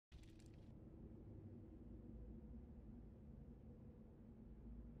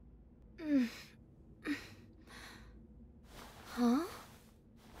Huh?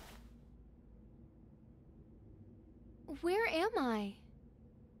 Where am I?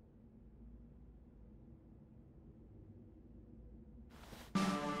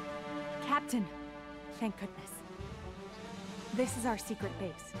 Captain, thank goodness. This is our secret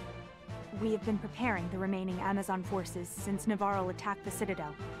base. We have been preparing the remaining Amazon forces since Navarro attacked the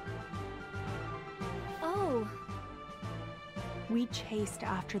Citadel. Oh. We chased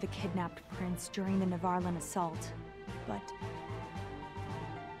after the kidnapped prince during the Navarlan assault, but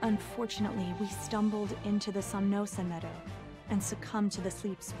unfortunately we stumbled into the Somnosa meadow and succumbed to the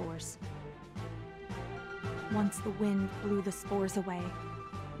sleep spores. Once the wind blew the spores away,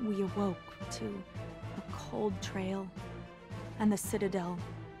 we awoke to a cold trail and the Citadel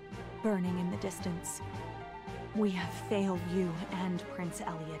burning in the distance. We have failed you and Prince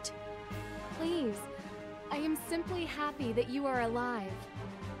Elliot. Please, I am simply happy that you are alive.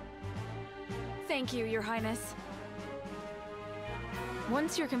 Thank you, Your Highness.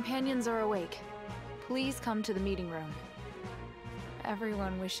 Once your companions are awake, please come to the meeting room.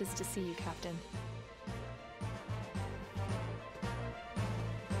 Everyone wishes to see you, Captain.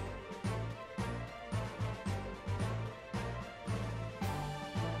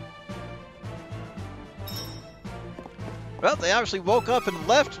 Well, they obviously woke up and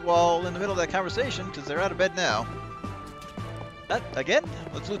left while in the middle of that conversation, because they're out of bed now. Again,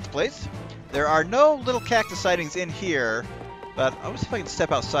 let's loot the place. There are no little cactus sightings in here, but I'll see if I can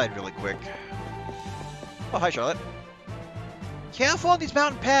step outside really quick. Oh, hi, Charlotte. Careful on these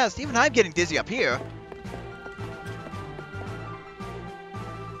mountain paths. Even I'm getting dizzy up here.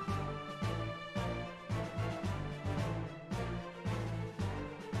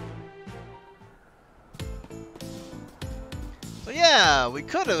 So yeah, we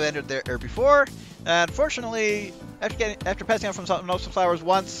could have entered there before. Unfortunately, after passing out from some flowers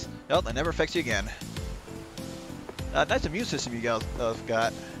once, well, that never affects you again. Nice immune system you guys have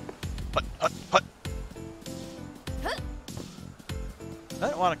got. Hut. I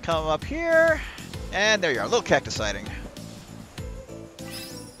don't want to come up here. And there you are, a little cactus sighting.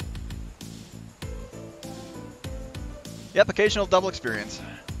 Yep, occasional double experience.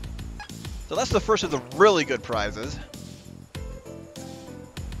 So that's the first of the really good prizes.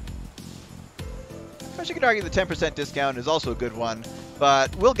 Of course, you could argue the 10% discount is also a good one,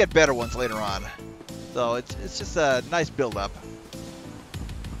 but we'll get better ones later on. So it's just a nice build-up.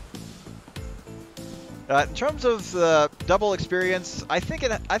 In terms of the double experience, I think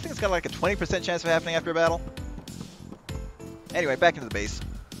it's got like a 20% chance of happening after a battle. Anyway, back into the base.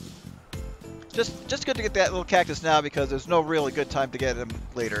 Just good to get that little cactus now because there's no really good time to get him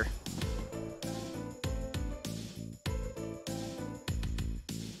later.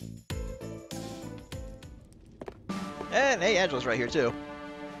 And hey, Angela's right here too.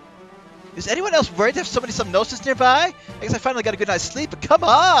 Is anyone else worried to have somebody some gnosis nearby? I guess I finally got a good night's sleep, but come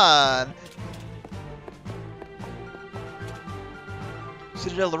on!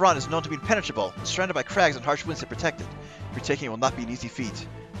 Citadel Laron is known to be impenetrable, surrounded by crags and harsh winds to protect it. Retaking it will not be an easy feat.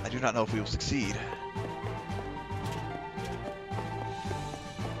 I do not know if we will succeed.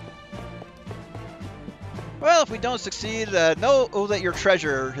 Well, if we don't succeed, know that your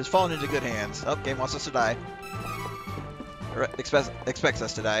treasure has fallen into good hands. Oh, game wants us to die. Or expects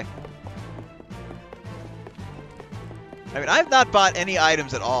us to die. I mean, I've not bought any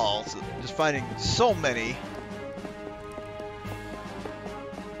items at all, so just finding so many.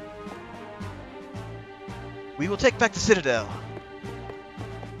 We will take back the Citadel.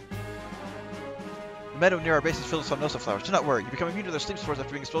 The meadow near our base is filled with Somnosa flowers. Do not worry, you become immune to their sleep spores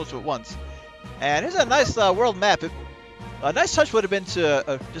after being exposed to it once. And here's a nice world map. A nice touch would have been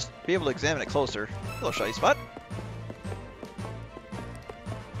to just be able to examine it closer. Hello, shiny spot.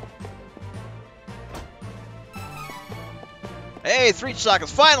 Hey, 3 stock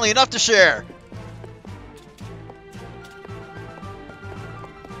is finally enough to share!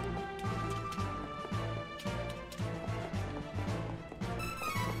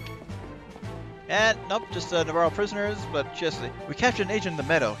 And, nope, just Navarro prisoners, but just, we captured an agent in the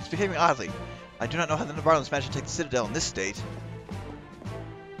meadow. He's behaving oddly. I do not know how the Navarrans managed to take the Citadel in this state.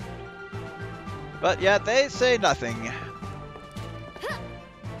 But yeah, they say nothing.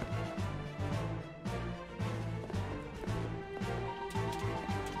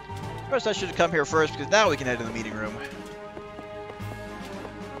 First, I should have come here first, because now we can head to the meeting room.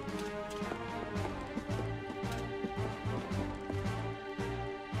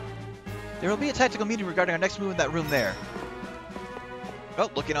 There will be a tactical meeting regarding our next move in that room there. Well,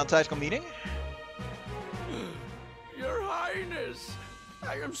 looking on tactical meeting. Your Highness,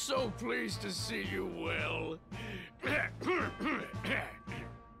 I am so pleased to see you well.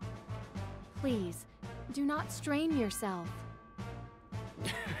 Please, do not strain yourself.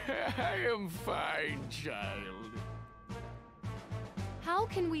 I am fine, child. How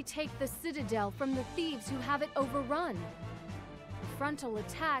can we take the Citadel from the thieves who have it overrun? A frontal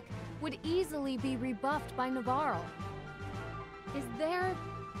attack would easily be rebuffed by Navarro. Is there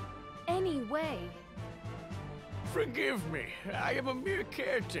any way? Forgive me, I am a mere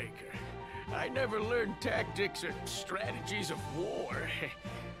caretaker. I never learned tactics or strategies of war.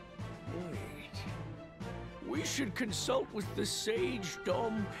 Wait. We should consult with the sage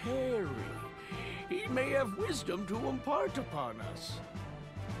Dom Perry. He may have wisdom to impart upon us.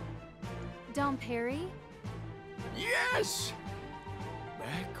 Dom Perry? Yes!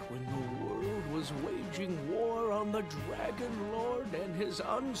 Back when the world was waging war on the Dragon Lord and his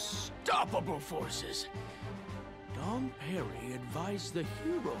unstoppable forces, Dom Perry advised the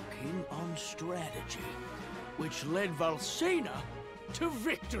Hero King on strategy, which led Valsena to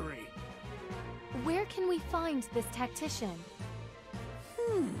victory. Where can we find this tactician?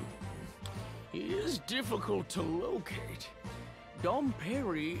 He is difficult to locate. Dom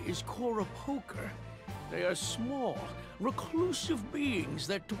Perry is Cora Poker. They are small, reclusive beings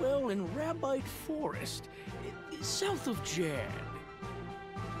that dwell in Rabite Forest, south of Jad.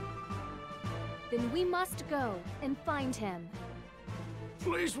 Then we must go and find him.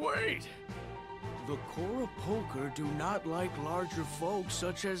 Please wait! The Cora Poker do not like larger folks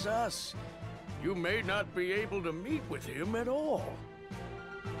such as us. You may not be able to meet with him at all.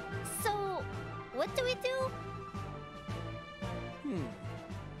 So, what do we do?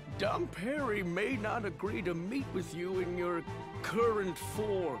 Dom Perry may not agree to meet with you in your current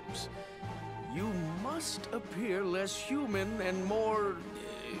forms. You must appear less human and more...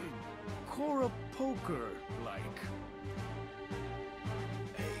 Cora Poker-like.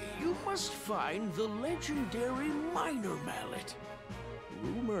 You must find the legendary Minor Mallet.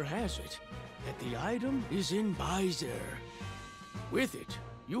 Rumor has it that the item is in Byzer. With it,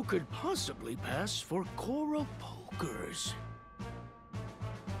 you could possibly pass for Cora Pokers.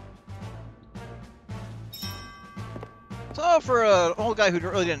 So for an old guy who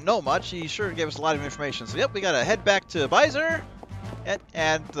really didn't know much, he sure gave us a lot of information. So yep, we gotta head back to Byzer,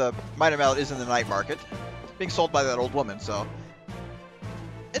 and the Minor Mallet is in the night market, being sold by that old woman. So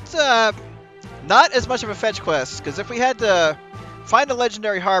it's not as much of a fetch quest, because if we had to find a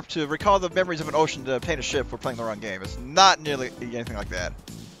legendary harp to recall the memories of an ocean to obtain a ship, we're playing the wrong game. It's not nearly anything like that.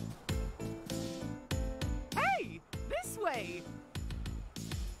 Hey, this way.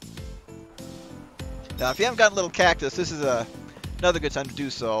 Now, if you haven't gotten Little Cactus, this is another good time to do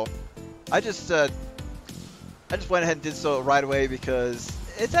so. I just went ahead and did so right away because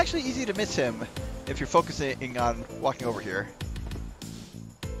it's actually easy to miss him if you're focusing on walking over here.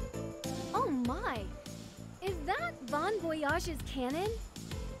 Oh my! Is that Bon Voyage's cannon?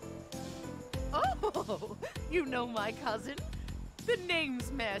 Oh, you know my cousin? The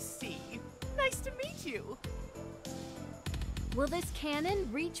name's Merci. Nice to meet you. Will this cannon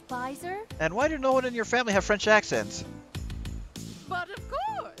reach Byzer? And why do no one in your family have French accents? But of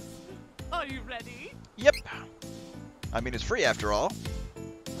course. Are you ready? Yep. I mean, it's free after all.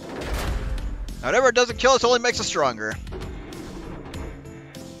 Whatever it doesn't kill us only makes us stronger.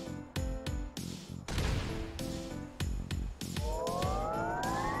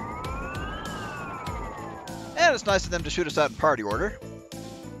 And it's nice of them to shoot us out in party order.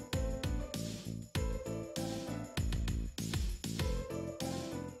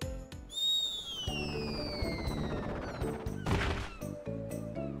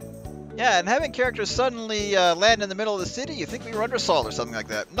 Yeah, and having characters suddenly land in the middle of the city, you think we were under assault or something like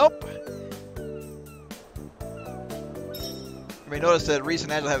that. Nope. You may notice that Riesz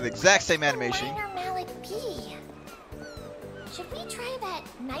and Angela have the exact same animation. Minor Mallet be? Should we try that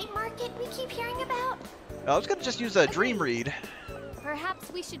night market we keep hearing about? I was gonna just use a dream read,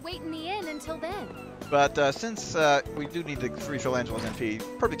 Perhaps we should wait in the inn until then. but since we do need to refill Angela's MP,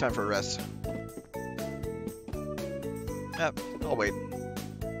 perfect time for a rest. I'll wait.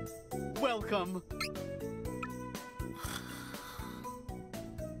 Welcome.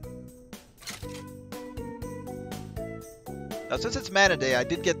 Now, since it's Mana Day, I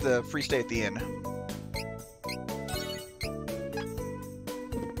did get the free stay at the inn.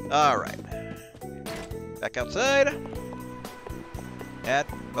 Alright. Back outside. And,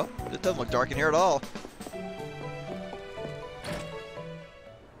 well, it doesn't look dark in here at all.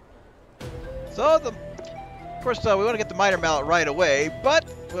 So, of course, we want to get the Minor Mallet right away, but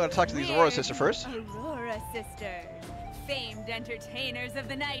we want to talk to these Aurora Sisters first. Aurora Sisters, famed entertainers of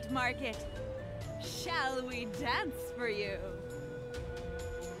the night market. Shall we dance for you?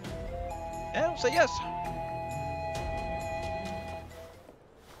 And we'll say yes.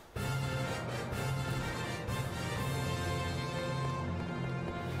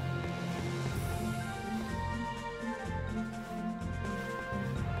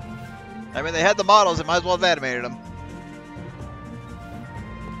 I mean, they had the models, they might as well have animated them.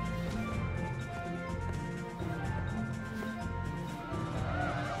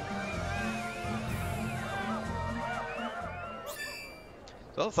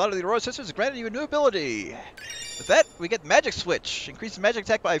 So, the thought of the Aurora Sisters has granted you a new ability. With that, we get Magic Switch. Increases magic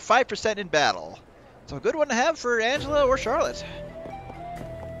attack by 5% in battle. So a good one to have for Angela or Charlotte.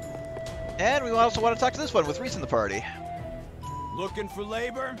 And we also want to talk to this one with Riesz in the party. Looking for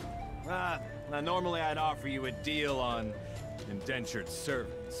labor? Now normally I'd offer you a deal on indentured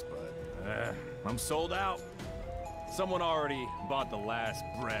servants, but I'm sold out. Someone already bought the last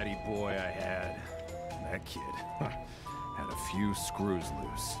bratty boy I had. That kid had a few screws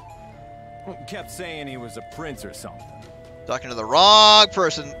loose. Kept saying he was a prince or something. Talking to the wrong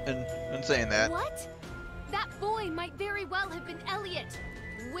person and saying that. What? That boy might very well have been Elliot.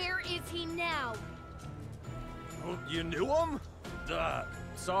 Where is he now? Oh, you knew him?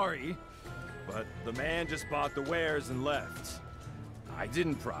 Sorry, but the man just bought the wares and left. I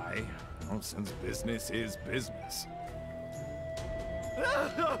didn't pry, since business is business.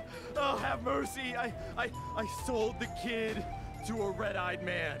 Oh, have mercy! I sold the kid to a red-eyed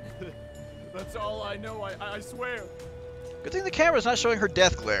man. That's all I know. I swear. Good thing the camera's not showing her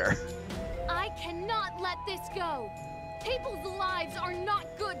death glare. I cannot let this go. People's lives are not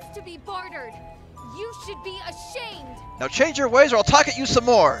goods to be bartered. You should be ashamed. Now change your ways or I'll talk at you some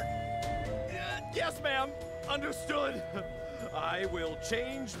more. Yes, ma'am. Understood. I will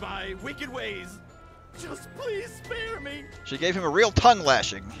change my wicked ways. Just please spare me. She gave him a real tongue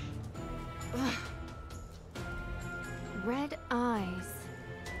lashing. Red eyes.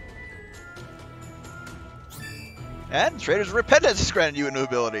 And Trader's Repentance has granted you a new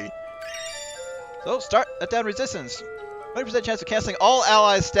ability. So start at down resistance. 20% chance of canceling all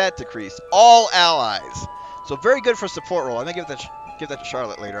allies stat decrease. All allies. So very good for support role. I may give that to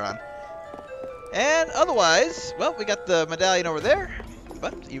Charlotte later on. And otherwise, well, we got the medallion over there.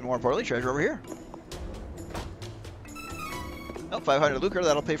 But even more importantly, treasure over here. Oh, 500 lucre.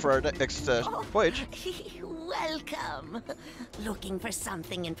 That'll pay for our next voyage. Welcome. Looking for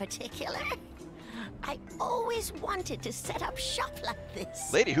something in particular? I always wanted to set up shop like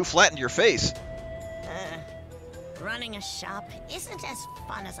this. Lady, who flattened your face? Running a shop isn't as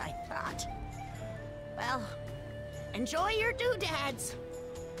fun as I thought. Well, enjoy your doodads.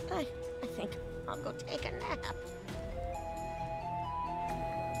 I think I'll go take a nap.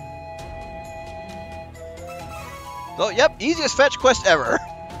 So, yep, easiest fetch quest ever.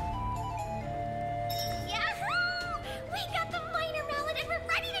 Yahoo! We got the minor mallet and we're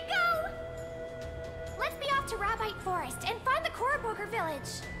ready to go! Let's be off to Rabbite Forest and find the Koraboker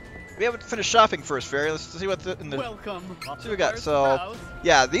village. We haven't finished shopping first, Fairy. Let's see what's in the... Welcome. See what we got. So,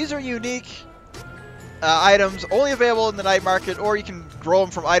 yeah, these are unique items, only available in the night market, or you can grow them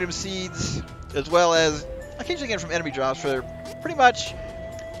from item seeds, as well as occasionally get them from enemy drops. For pretty much,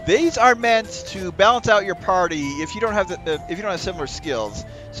 these are meant to balance out your party if you don't have similar skills.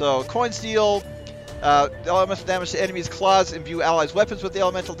 So, coin steal, elemental damage to enemies' claws, imbue allies' weapons with the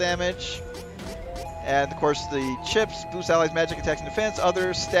elemental damage. And, of course, the chips boost allies' magic attacks and defense,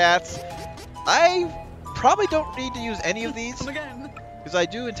 other stats. I probably don't need to use any of these, because I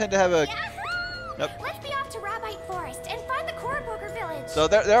do intend to have a... Yep. Let's be off to Rabbite Forest and find the Koraboker village. So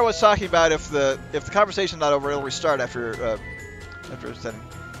there I was talking about if the conversation's not over, it'll restart after setting.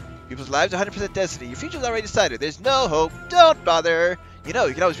 People's lives 100% destiny. Your future's already decided. There's no hope. Don't bother. You know,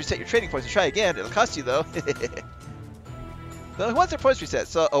 you can always reset your trading points and try again. It'll cost you, though. So who wants their points reset?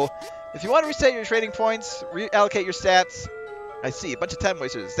 So, if you want to reset your trading points, reallocate your stats. I see, a bunch of time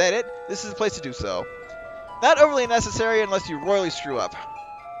wasters. Is that it? This is the place to do so. Not overly necessary unless you royally screw up,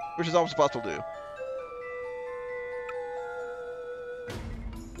 which is almost impossible to do.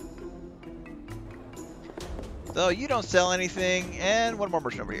 So you don't sell anything, and one more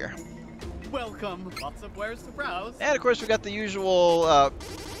merchant over here. Welcome. Lots of wares to browse. And of course we got the usual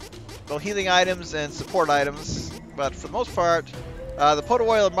well, healing items and support items, but for the most part, the Poto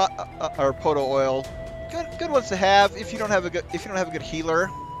oil or Poto oil, good ones to have if you don't have a good healer.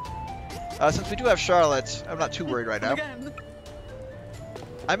 Since we do have Charlotte, I'm not too worried right now.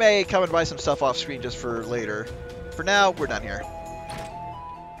 I may come and buy some stuff off screen just for later. For now, we're done here.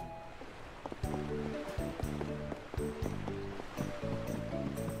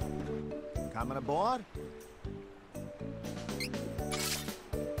 Coming aboard?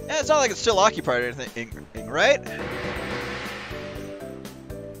 Yeah, it's not like it's still occupied or anything, right?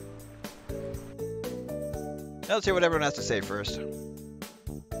 Now let's hear what everyone has to say first.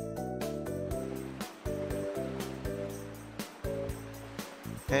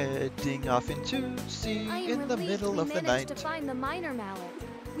 Heading off into sea in the middle of the night. To find the minor mallet.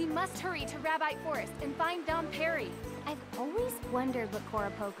 We must hurry to Rabite Forest and find Dom Perry. I've always wondered what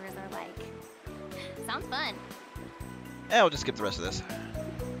Cora pokers are like. Sounds fun. And we'll just skip the rest of this.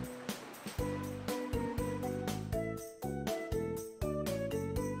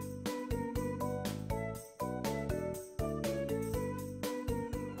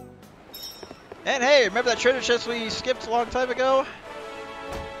 And hey, remember that treasure chest we skipped a long time ago?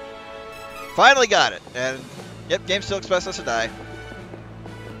 Finally got it. And yep, game still expects us to die.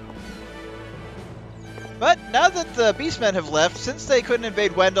 But now that the Beastmen have left, since they couldn't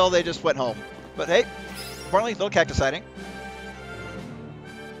invade Wendell, they just went home. But hey, importantly, little cactus sighting.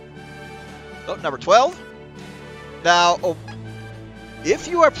 Oh, number 12. Now, if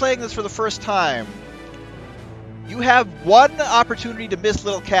you are playing this for the first time, you have one opportunity to miss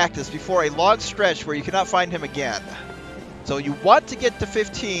Little Cactus before a long stretch where you cannot find him again. So you want to get to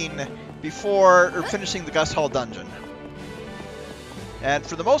 15 before finishing the Gus Hall dungeon. And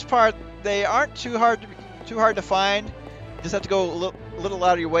for the most part, they aren't too hard to find. You just have to go a little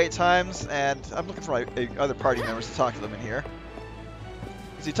out of your way at times. And I'm looking for my other party members to talk to them in here.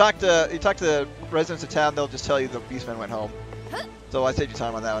 Because you talk to the residents of town, they'll just tell you the Beastmen went home. So I saved you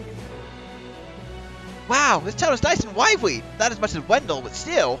time on that one. Wow, this town is nice and lively. Not as much as Wendell, but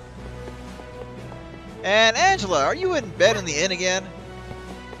still. And Angela, are you in bed in the inn again?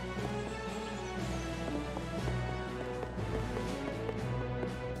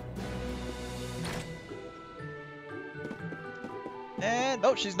 And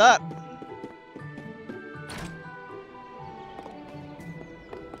no, she's not.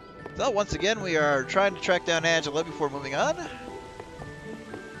 So once again, we are trying to track down Angela before moving on.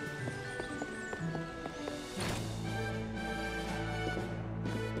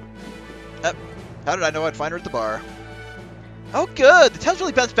 How did I know I'd find her at the bar? Oh good! The town's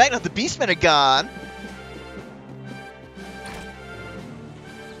really bounced back now that the Beastmen are gone!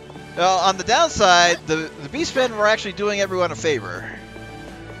 Well, on the downside, the Beastmen were actually doing everyone a favor.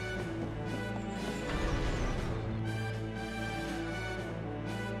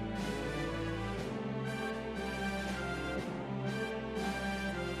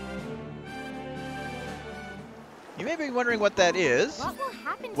 You may be wondering what that is. What will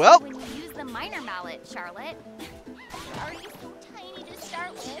happen to Well, you when you use the minor mallet, Charlotte? You're already so tiny to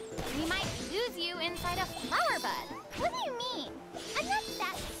start with. We might lose you inside a flower bud. What do you mean? I'm not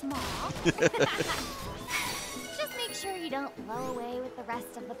that small. Just make sure you don't blow away with the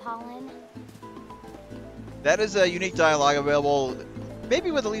rest of the pollen. that is a unique dialogue available,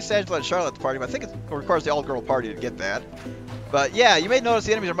 maybe with at least Angela and Charlotte at the party, but I think it requires the all-girl party to get that. But yeah, you may notice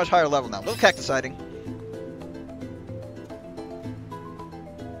the enemies are much higher level now. Little cactus sighting.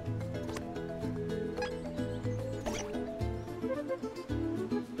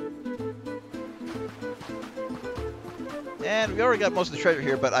 And we already got most of the treasure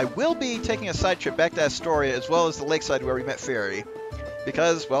here, but I will be taking a side trip back to Astoria as well as the lakeside where we met Fairy.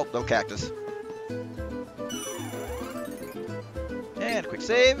 Because, well, no cactus. And quick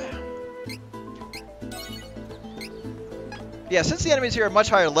save. Yeah, since the enemies here are much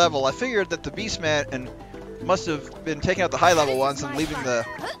higher level, I figured that the Beastmen must have been taking out the high level ones and leaving the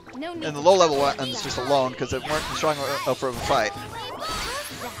low level ones just alone because they weren't strong enough for a fight.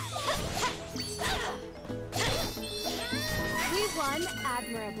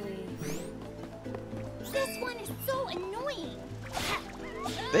 Admirably. This one is so annoying.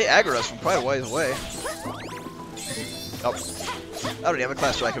 They aggro us from quite a ways away. Oh, I don't even have a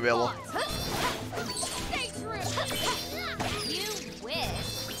class strike available. You wish.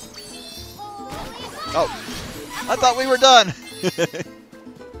 Oh, I thought we were done.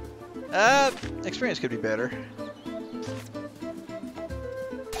 Experience could be better.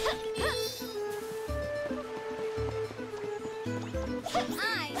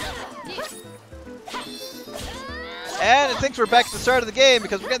 And it thinks we're back at the start of the game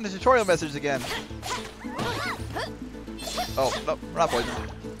because we're getting the tutorial message again. Oh, no, we're not poisoned.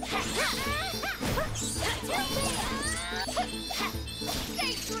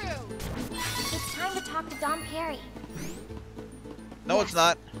 It's time to talk to Dom Perry. No, Yes. it's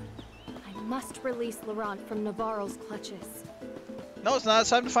not. I must release Laurent from Navarro's clutches. No, it's not. It's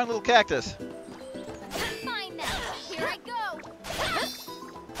time to find a little cactus. Fine then. Here I go.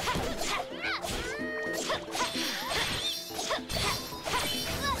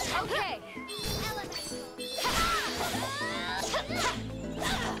 Okay.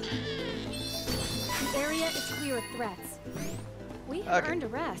 The area is clear of threats. We have Okay. earned a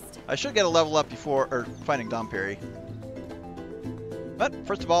rest. I should get a level up before finding Dom Perry. But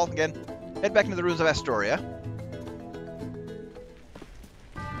first of all, again, head back into the ruins of Astoria.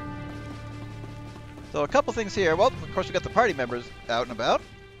 So a couple things here. Well, of course we got the party members out and about.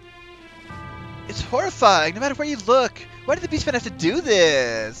 It's horrifying, no matter where you look. Why did the Beastmen have to do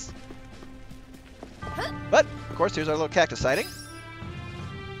this? But, of course, here's our little cactus sighting.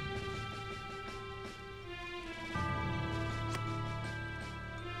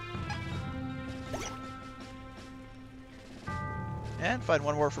 And find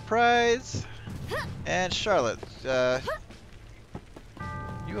one more for prize. And Charlotte,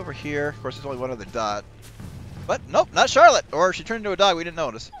 you over here. Of course, there's only one other dot. But, nope, not Charlotte. Or she turned into a dog, we didn't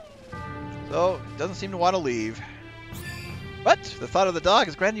notice. So, doesn't seem to want to leave. But, the thought of the dog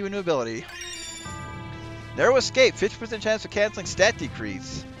has granted you a new ability. Narrow escape, 50% chance of canceling stat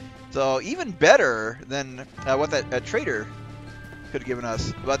decrease. So, even better than what that trader could have given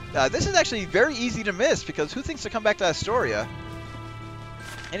us. But this is actually very easy to miss, because who thinks to come back to Astoria?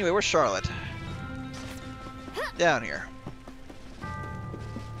 Anyway, where's Charlotte? Down here.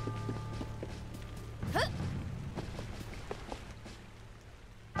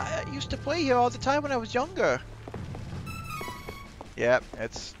 I used to play here all the time when I was younger. Yeah,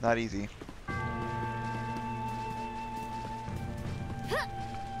 it's not easy.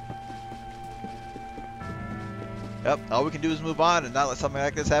 Yep, all we can do is move on and not let something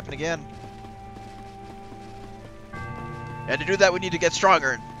like this happen again. And to do that, we need to get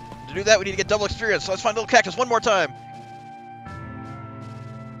stronger. To do that, we need to get double experience. So let's find Little Cactus one more time.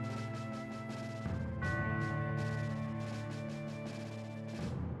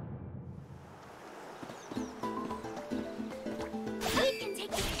 We can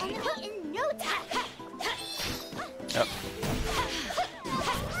take this enemy in no time. Yep.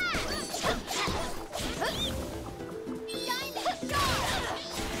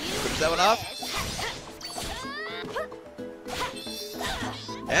 Finish that one off.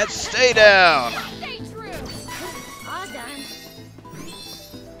 And stay down. Stay true. All done.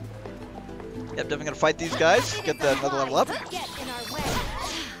 Yep, definitely gonna fight these guys. Get that another level up. Get in our way.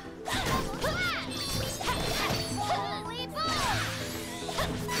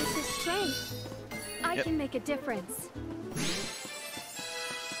 With this strength, I Yep. can make a difference.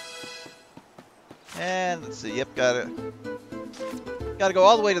 And let's see. Yep, gotta go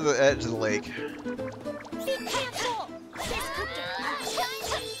all the way to the edge of the lake. Be careful. This could get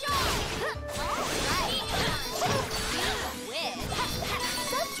shiny star. Alright.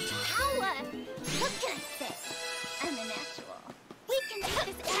 Such power. What can I say? I'm a natural. We can take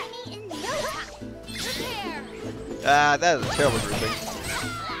this enemy in no time. Prepare. Ah, that is a terrible grouping.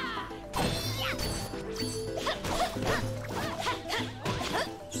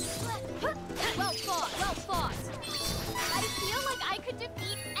 Well fought, well fought. I feel like I could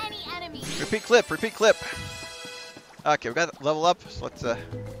defeat any enemy. Repeat clip, repeat clip. Okay, we got level up, so let's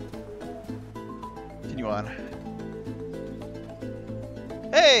continue on.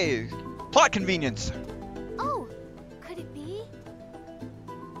 Hey! Plot convenience! Oh, could it be?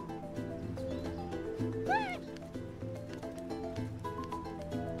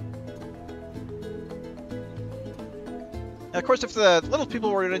 Now, of course, if the little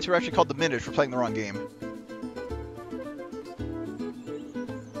people we're into are actually called the Minish, we're playing the wrong game.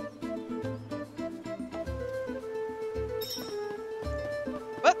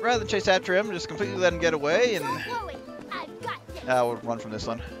 But rather than chase after him, just completely let him get away, and Don't worry, I've got this. we'll run from this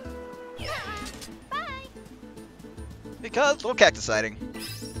one. Bye. Because little cactus sighting.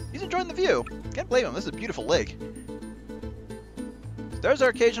 He's enjoying the view. Can't blame him. This is a beautiful lake. There's our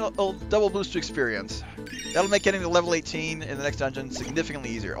occasional double boost to experience. That'll make getting to level 18 in the next dungeon significantly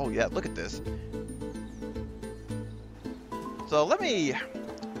easier. Oh yeah, look at this. So let me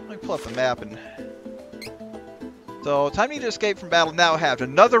pull up the map and. So time needed to escape from battle now halved.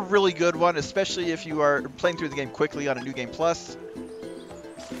 Another really good one, especially if you are playing through the game quickly on a New Game Plus.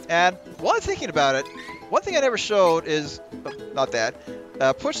 And while I'm thinking about it, one thing I never showed is, not that,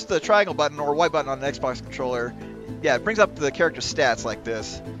 push the triangle button or Y button on an Xbox controller. Yeah, it brings up the character stats like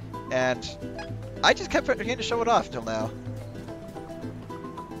this. And I just kept forgetting to show it off until now.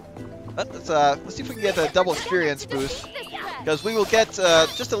 But let's see if we can get a double experience boost. Because we will get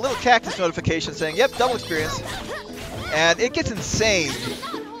just a little cactus notification saying, yep, double experience. And it gets insane.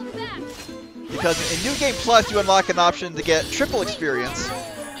 Because in New Game Plus, you unlock an option to get triple experience.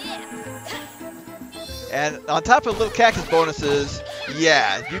 And on top of little cactus bonuses,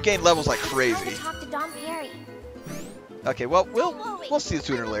 yeah, you gain levels like crazy. Talk to Dom Perry. Okay, well, we'll see it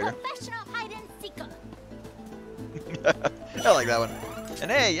sooner or later. Professional hide and seeker. I like that one.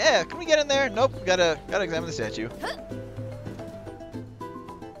 And hey, yeah, can we get in there? Nope, gotta examine the statue.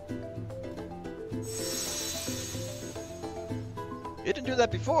 It didn't do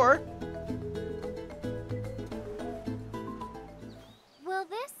that before. Will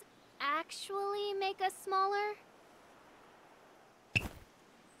this actually make us smaller?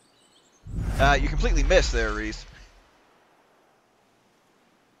 You completely missed there, Riesz.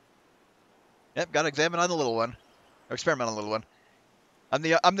 Yep, gotta examine on the little one. Or experiment on the little one. I'm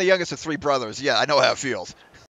the youngest of 3 brothers. Yeah, I know how it feels.